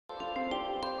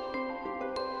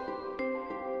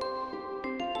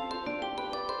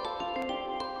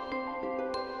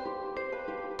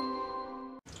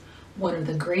One of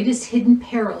the greatest hidden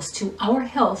perils to our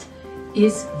health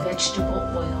is vegetable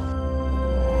oil.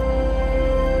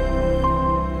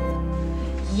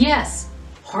 Yes,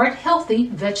 heart-healthy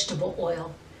vegetable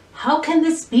oil. How can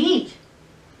this be?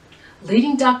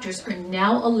 Leading doctors are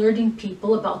now alerting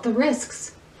people about the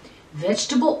risks.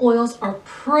 Vegetable oils are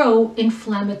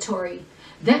pro-inflammatory.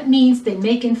 That means they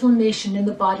make inflammation in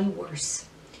the body worse.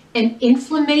 And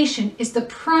inflammation is the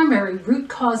primary root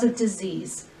cause of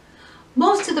disease.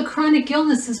 Most of the chronic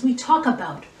illnesses we talk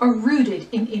about are rooted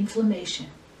in inflammation.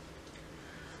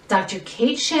 Dr.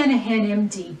 Kate Shanahan,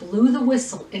 MD, blew the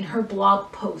whistle in her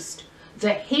blog post,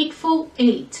 The Hateful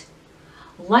Eight.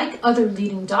 Like other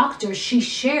leading doctors, she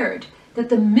shared that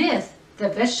the myth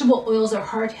that vegetable oils are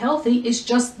heart healthy is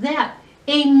just that,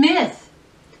 a myth.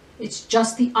 It's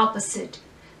just the opposite.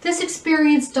 This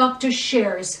experienced doctor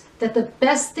shares that the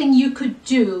best thing you could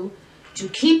do to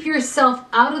keep yourself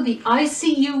out of the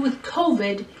ICU with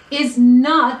COVID is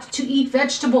not to eat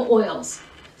vegetable oils.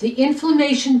 The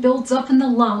inflammation builds up in the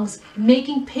lungs,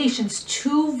 making patients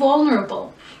too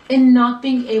vulnerable and not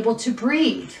being able to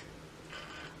breathe.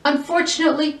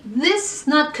 Unfortunately, this is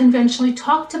not conventionally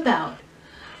talked about.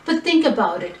 But think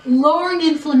about it. Lowering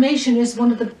inflammation is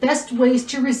one of the best ways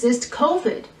to resist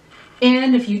COVID.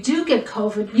 And if you do get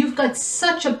COVID, you've got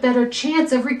such a better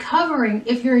chance of recovering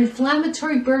if your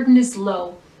inflammatory burden is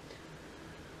low.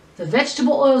 The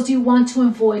vegetable oils you want to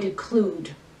avoid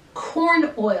include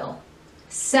corn oil,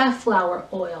 safflower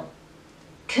oil,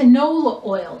 canola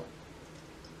oil,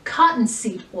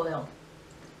 cottonseed oil,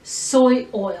 soy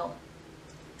oil,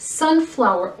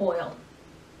 sunflower oil,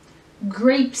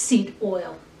 grapeseed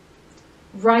oil,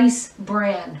 rice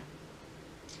bran.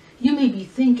 You may be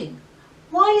thinking,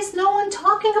 why is no one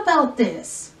talking about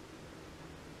this?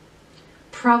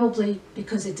 Probably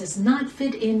because it does not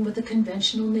fit in with the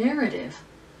conventional narrative.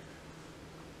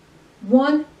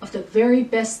 One of the very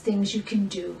best things you can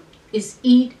do is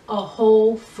eat a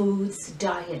whole foods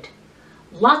diet.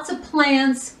 Lots of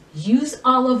plants, use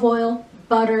olive oil,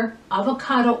 butter,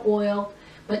 avocado oil,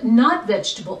 but not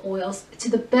vegetable oils to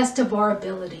the best of our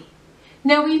ability.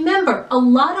 Now remember, a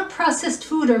lot of processed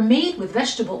food are made with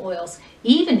vegetable oils.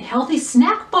 Even healthy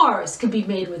snack bars can be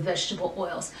made with vegetable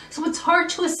oils, so it's hard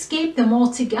to escape them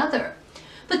altogether.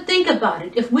 But think about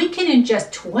it, if we can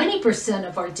ingest 20%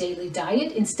 of our daily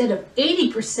diet instead of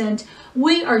 80%,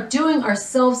 we are doing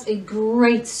ourselves a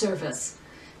great service.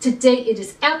 Today, it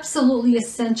is absolutely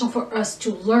essential for us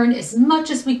to learn as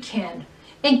much as we can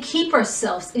and keep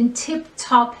ourselves in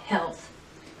tip-top health.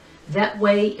 That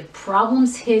way, if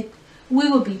problems hit, we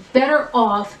will be better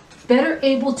off, better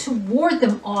able to ward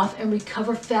them off and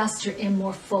recover faster and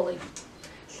more fully.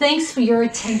 Thanks for your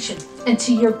attention and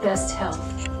to your best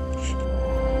health.